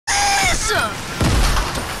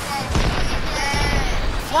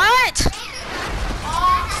What?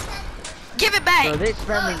 Give it back. So they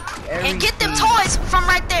spamming and get them toys from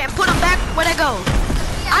right there and put them back where they go.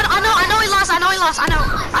 I know he lost. I know.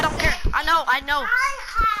 I don't care. I know.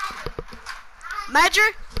 Major,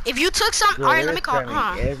 if you took some, Bro, alright, let me call.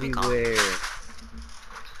 Everywhere.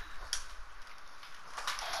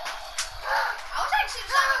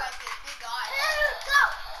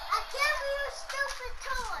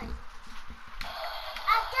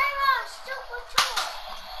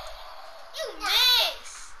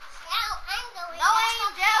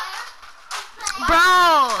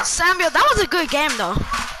 Bro, Samuel, that was a good game though.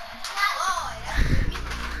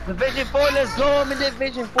 Division 4, let's go. I'm in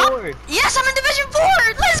Division 4. Yes, I'm in Division 4.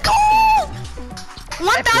 Let's go.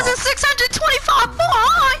 1,625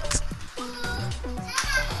 points.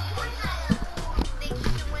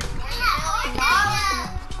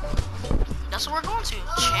 That's what we're going to.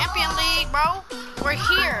 Champion League, bro. We're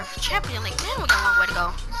here. Champion League. Man, we got a long way to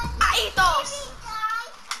go. I eat those.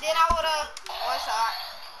 Then I would've. What's up?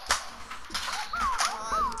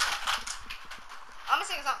 I'm gonna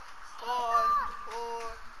sing a song.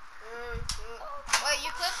 Wait,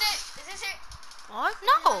 you clipped it? Is this it? What?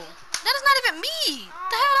 No. That is not even me.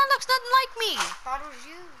 The hell, that looks nothing like me. I thought it was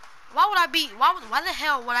you. Why would I be? Why the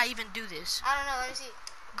hell would I even do this? I don't know. Let me see.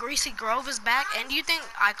 Greasy Grove is back, and you think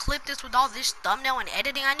I clipped this with all this thumbnail and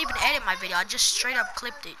editing? I didn't even edit my video. I just straight up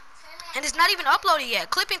clipped it, and it's not even uploaded yet.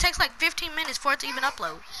 Clipping takes like 15 minutes for it to even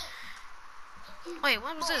upload. Wait,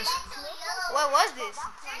 what was this? What was this?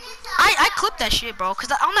 I clipped that shit, bro, cause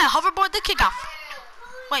on that hoverboard the kid got.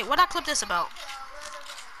 Wait, what I clip this about?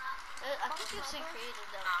 I think you said creative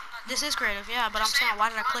though. This is creative, yeah, but I'm saying why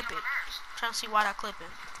did I clip it? I'm trying to see why did I clip it.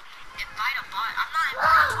 Invite a bot. I'm not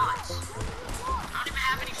inviting bots. I don't even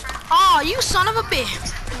have any friends. Oh, you son of a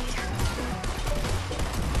bitch.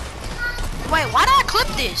 Wait, why did I clip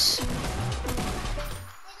this?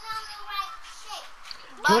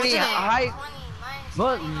 20 high.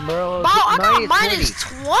 But, bro, Bro, I got minus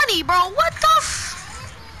 -20, bro. What the f?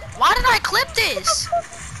 Why did I clip this?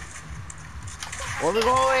 Where we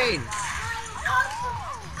going?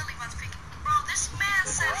 Bro, this man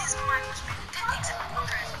said his mic was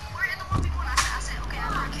we're in the 1v1. I said, okay,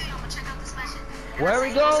 after I kill you, I'm gonna check out this message. Where are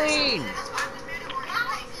we going?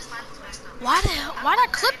 Why the hell? Why'd I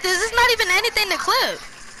clip this? It's not even anything to clip.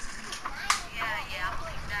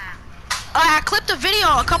 I clipped a video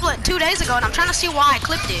a couple of 2 days ago, and I'm trying to see why I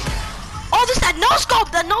clipped it. Oh, this that no scope.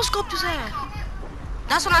 That no scope is there.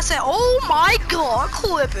 That's when I said, oh my god,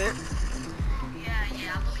 clip it.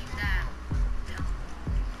 Yeah, I believe that.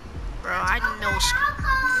 Bro, I know scope.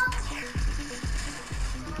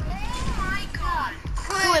 Oh my god,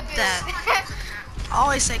 clip that. I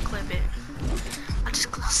always say clip it. I just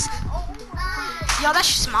clip it. Yo, that's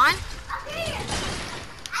just mine.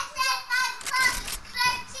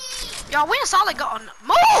 Yo, we in solid go on.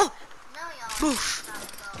 Move! Poof.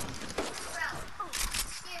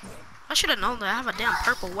 I should have known that I have a damn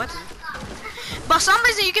purple weapon. But for some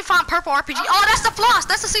reason you can find purple RPG. Oh, that's the floss.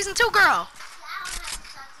 That's the season 2 girl.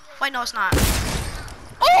 Wait, no, it's not.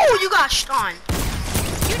 Oh, you got stunned.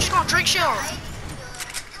 You just gonna drink shield.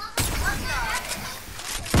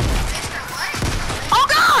 Oh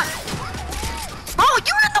God! Bro,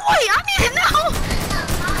 you in the way. I need it now.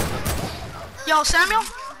 Yo, Samuel.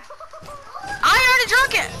 I already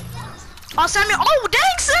drunk it. Oh, Samuel. Oh,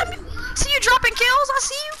 dang, Samuel. See you dropping kills. I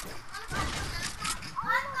see you.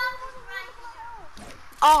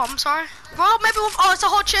 Oh, I'm sorry. Bro, maybe we'll, oh, it's a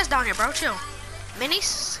whole chest down here, bro. Chill.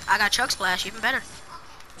 Minis. I got Chug Splash. Even better.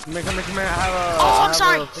 Come here. I have a. Oh, I'm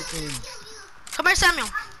sorry. Come here, Samuel.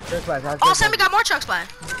 Oh, Samuel got more Chug Splash.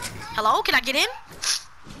 Hello? Can I get in?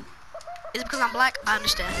 Is it because I'm black? I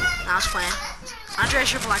understand. Nah, I was playing.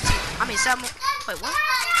 Andreas, you're black too. I mean, Samuel. Wait, what?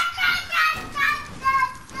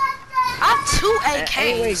 I have 2 AKs.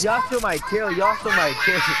 Hey, wait, y'all still my kill.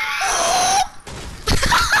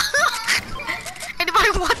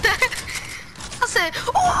 Anybody want that? I said,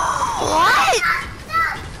 what?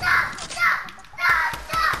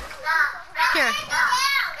 Here.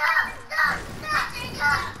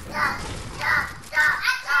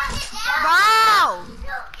 Bro!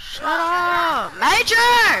 Shut up.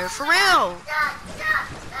 Major! For real.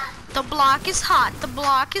 The block is hot. The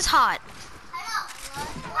block is hot.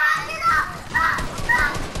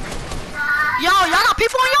 Yo, y'all got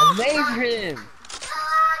people on y'all? Laser him.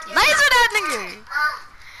 Laser that nigga.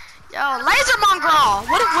 Yo, laser Mongrel.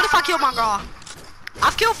 What if I kill Mongrel?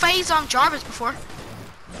 I've killed FaZe on Jarvis before.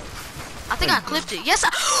 I think I clipped it. Yes,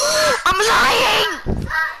 I'm lying.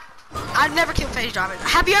 I've never killed FaZe Jarvis.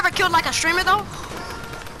 Have you ever killed like a streamer though?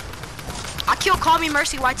 I killed Call Me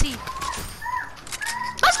Mercy YT.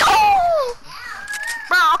 Let's go!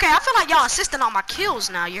 Bro, okay, I feel like y'all assisting on my kills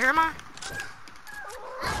now. You hear me?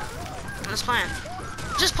 I'm just playing.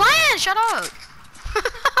 Just playing. Shut up.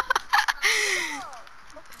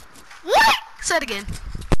 What? Say it again.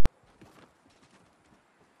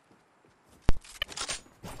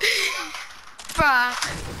 Bruh.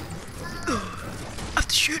 I have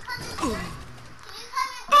to shoot.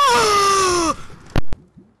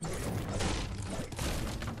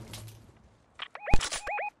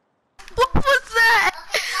 What was that?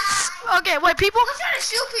 Okay, wait, people? I'm trying to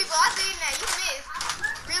shoot people. I seen that. You missed.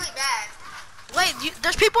 Really bad. Wait,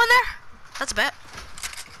 there's people in there? That's a bet.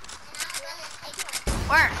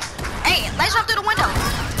 Where? Hey, laser up through the window.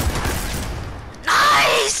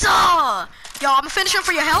 Nice! Yo, I'm gonna finish him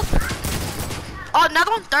for your health. Oh,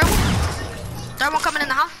 another one? Third one? Third one coming in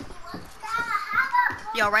the house?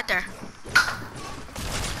 Yo, right there.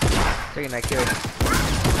 Taking that kill.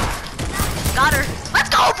 Got her. Let's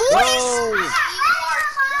go, boys! Whoa.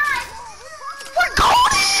 We're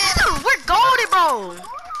golden! We're golden, bro!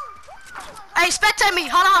 Hey, spectate me.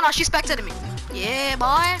 Hold on. She spectated me. Yeah,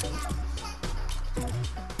 boy.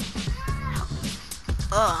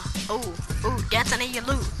 Ooh, dancing in your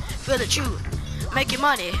loot. Feel the chew. Make your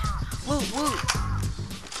money. Woo, woo.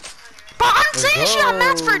 Bro, I'm saying she got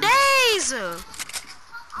max for days.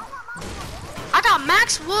 I got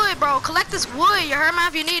max wood, bro. Collect this wood. You heard me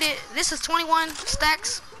if you need it. This is 21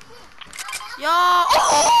 stacks. Yo.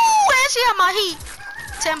 Oh, and she had my heat.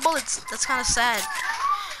 10 bullets. That's kind of sad.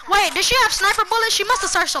 Wait, did she have sniper bullets? She must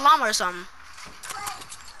have searched the llama or something.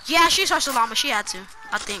 Yeah, she searched the llama. She had to.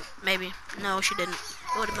 I think. Maybe. No, she didn't.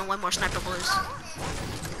 It would have been way more sniper bullets.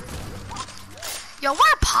 Yo,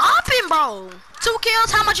 we're popping, bro. 2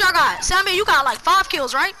 kills. How much y'all got? Sammy, you got like 5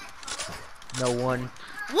 kills, right? No one.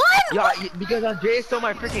 What? Yeah, because Andreas stole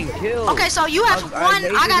my freaking kill. Okay, so you have 1.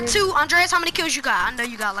 I got him. 2. Andreas, how many kills you got? I know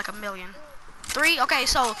you got like 1,000,000. 3? Okay,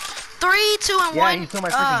 so 3, 2, and 1. Yeah, he stole my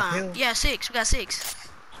freaking kill. Yeah, 6. We got 6.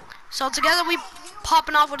 So together we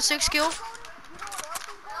popping off with a 6 kill.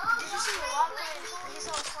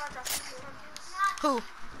 Who?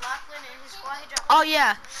 Oh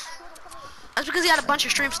yeah. That's because he had a bunch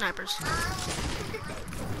of stream snipers.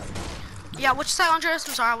 Yeah, what you say, Andres?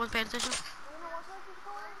 I'm sorry, I wasn't paying attention.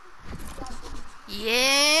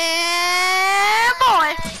 Yeah,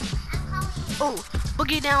 boy. Ooh,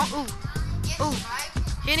 boogie down. Ooh, ooh,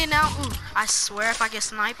 hit it now. Ooh, I swear, if I get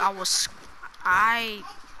sniped, I will. I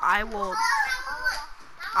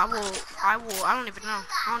don't even know.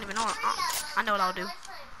 I know what I'll do.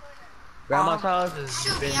 Grandma's house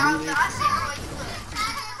has been looted.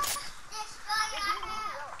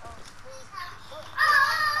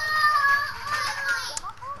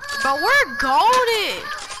 But we're golden.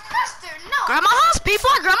 Grandma house,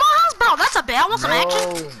 people at grandma house, bro. That's a bet. I want some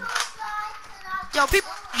action. Yo,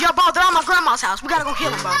 people, bro, they're at my grandma's house. We gotta go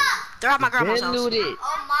kill them, bro. They're at my grandma's house. Looted.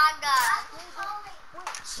 Oh my god.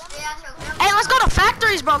 Hey, let's go to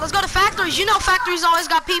factories, bro. Let's go to factories. You know factories always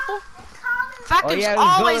got people. Factories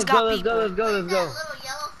always got people. Let's go.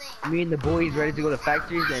 Me and the boys ready to go to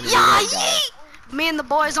factories and Yeah, yeet. Me and the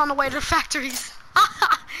boys on the way to the factories.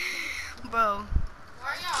 Bro.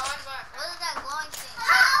 What is that glowing thing?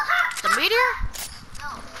 The meteor? No.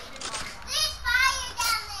 There's fire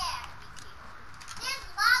down there. There's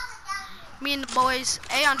lava down there. Me and the boys.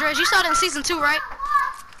 Hey, Andres, you saw that in season 2, right?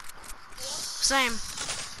 Same.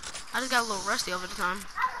 I just got a little rusty over the time.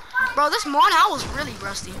 Bro, this morning I was really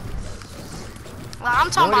rusty. Like, I'm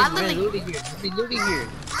talking about, I literally... looting here.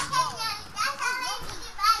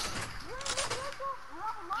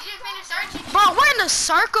 Bro, we're in a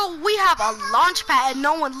circle. We have a launch pad and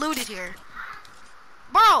no one looted here.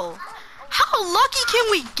 Bro, how lucky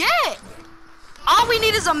can we get? All we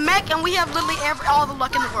need is a mech and we have literally all the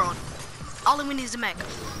luck in the world. All we need is a mech.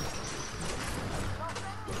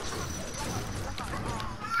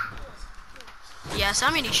 Yes,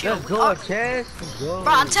 I mean, shield. Let's go, Chess. Bro,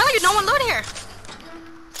 I'm telling you, no one looted here.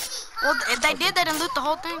 Well, if they did, they didn't loot the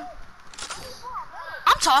whole thing.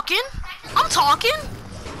 I'm talking.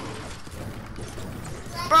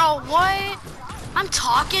 Bro, what? I'm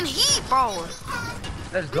talking heat, bro.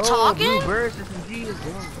 Let's go. Talking? Blue burst, SMG, let's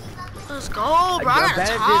go. Let's go, bro. I got a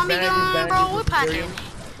Tommy gun, bro. We're packing.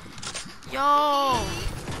 Yo,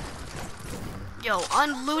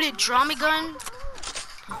 unlooted Tommy gun.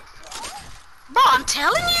 Bro, I'm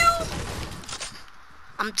telling you.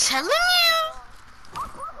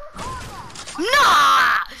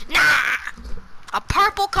 Nah. A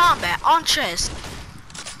purple combat on chest.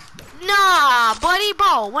 Nah, buddy,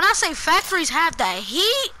 bro. When I say factories have that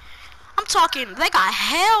heat, I'm talking, they got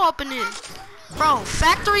hell up in it. Bro,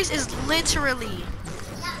 factories is literally...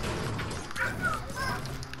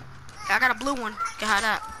 I got a blue one. Can have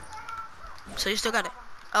that. So you still got it.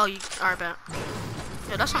 Oh, you alright, bet.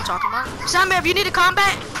 Yeah, that's what I'm talking about. Sammy, if you need a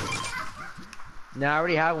combat. Nah, I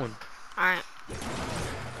already have one. Alright.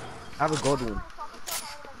 I have a gold one.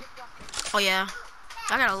 Oh yeah.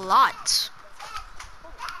 I got a lot.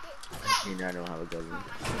 Actually, no, I don't have a gold one.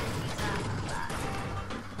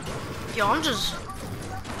 Yo, I'm just.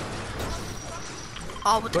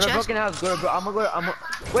 Oh, with the Go to chest. broken house. Go to. I'm gonna go.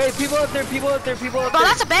 Wait, people up there. People up there. People up Bro, there.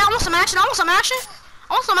 that's a bet. I want some action. I want some action.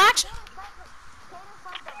 I want some action.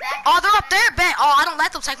 Oh, they're up there. Bet. Oh, I don't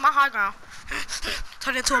let them take my high ground.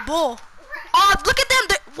 Turn into a bull. Oh, look at them.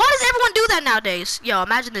 Why does everyone do that nowadays? Yo,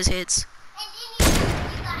 imagine this hits.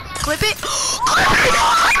 Clip it. Clip it.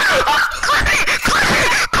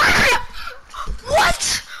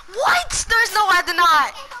 What? What? There's no way I did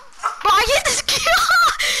not. Bro, I hit this kill.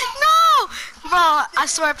 No. Bro, I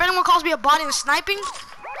swear, if anyone calls me a bot in sniping.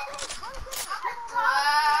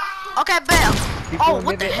 Okay, bet. Oh,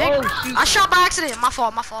 what the heck? Oh, I shot by accident. My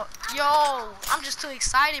fault, my fault. Yo, I'm just too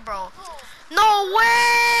excited, bro. No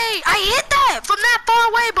way! I hit that from that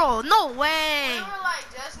far away, bro. No way. You were like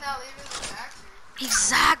just now leaving the factory.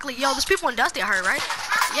 Exactly. Yo, there's people in Dusty, I heard, right?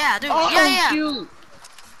 Yeah, dude. Oh, yeah. shoot.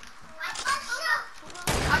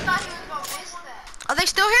 I thought he was gonna miss that. Are they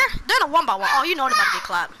still here? They're in a 1x1. Oh, you know they're about to get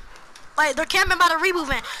clapped. Wait, they're camping by the reboot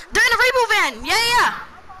van. They're in the reboot van. Yeah.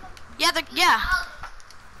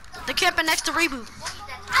 They're camping next to reboot.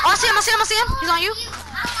 Oh, I see him. He's on you.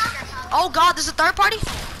 Oh God, there's a third party.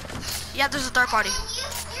 Yeah, there's a third party.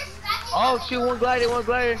 Oh shoot, one glider.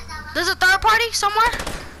 There's a third party somewhere.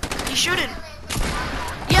 He's shooting.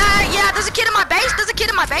 Yeah, there's a kid in my base.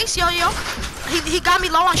 Yo. He got me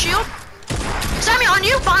low on shield. Sammy, on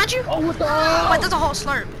you, behind you. Oh, what the hell? Wait, there's a whole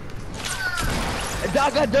slurp. I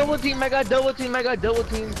got double team. Yeah,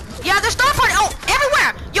 there's third party. Oh,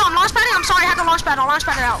 everywhere. Yo, I'm launch padding. I'm sorry, I had to launch pad. I'll launch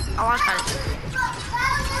pad it out.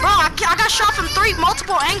 Bro, I got shot from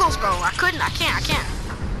multiple angles, bro. I can't.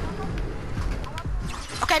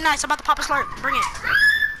 Okay, nice. I'm about to pop a slurp. Bring it.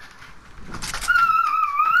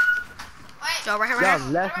 Yo, right here. Y'all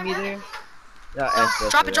left me there.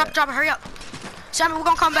 Drop it. Hurry up. Sammy, we're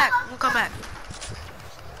gonna come back.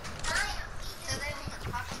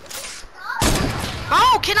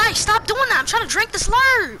 Oh, can I stop doing that? I'm trying to drink the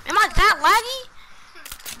slurp. Am I that laggy?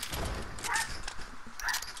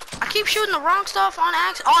 I keep shooting the wrong stuff on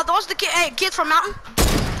accident. Oh, those the kids from Mountain.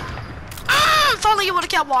 If only you would have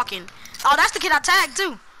kept walking. Oh, that's the kid I tagged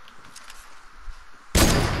too.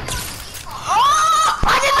 Oh,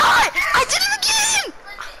 I did not. I did it again.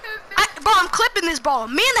 Bro, I'm clipping this ball.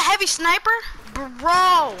 Me and the heavy sniper, bro.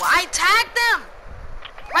 I tagged them.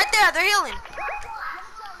 Right there, they're healing.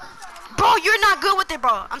 Bro, you're not good with it,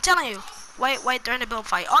 bro. I'm telling you. Wait, they're in the build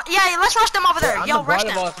fight. Oh, yeah, let's rush them over there. Yo, rush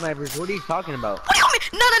them. Snipers. What are you talking about? What do you mean?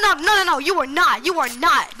 No. You are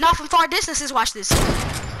not. Not from far distances. Watch this.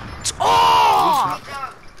 Oh!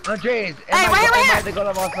 Andres. Hey, right here.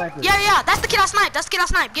 Snipers? Yeah. That's the kid I sniped.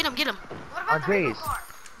 Get him. Andres.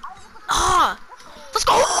 Ah, let's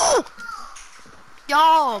go. Yo,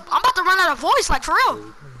 I'm about to run out of voice, like for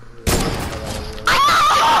real.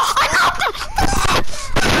 I knocked him.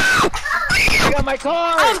 I got my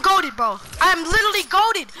car. I am goated, bro. I am literally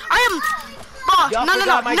goated. Bro, no. None of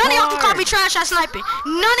y'all can call me trash at sniping.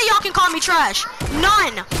 None of y'all can call me trash.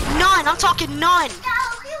 None. I'm talking none.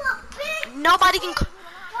 Nobody can.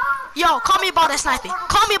 Yo, call me about that sniping.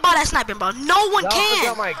 Bro. No one can.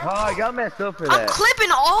 Oh my God, y'all messed up for that. I'm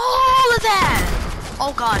clipping all of that.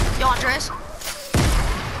 Oh God. Yo, Andres.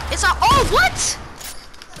 It's a. Oh, what?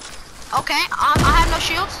 Okay, I have no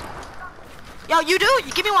shields. Yo, you do?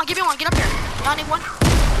 You give me one. Get up here. Y'all need one.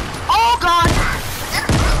 Oh God.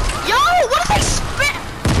 Yo, what if they spit?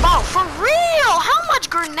 Bro, for real? How much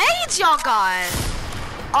grenades y'all got?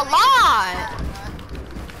 A lot.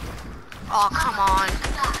 Oh, come on.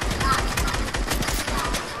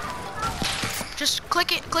 Just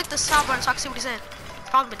click the stop button so I can see what he said. It's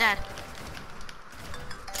probably my dad.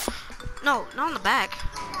 No, not on the back.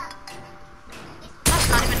 That's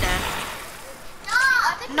not even dad.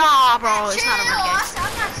 Nah, bro, it's not a renegade.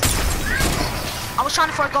 I was trying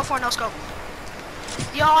to go for a no scope.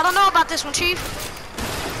 Yo, I don't know about this one, Chief.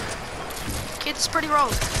 Kid's pretty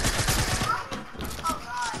rogue.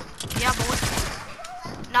 Yeah, boy.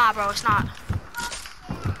 Nah, bro, it's not.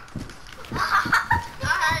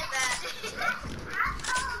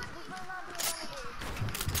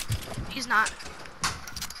 He's not.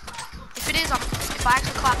 If it is, if I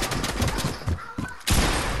actually clap him.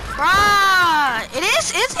 Bruh, it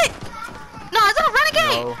is it? No, is it a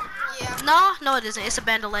renegade? No. Yeah. No, it isn't. It's a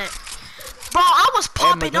bandolette. Bro, I was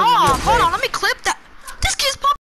popping off. Hold on, let me clip that.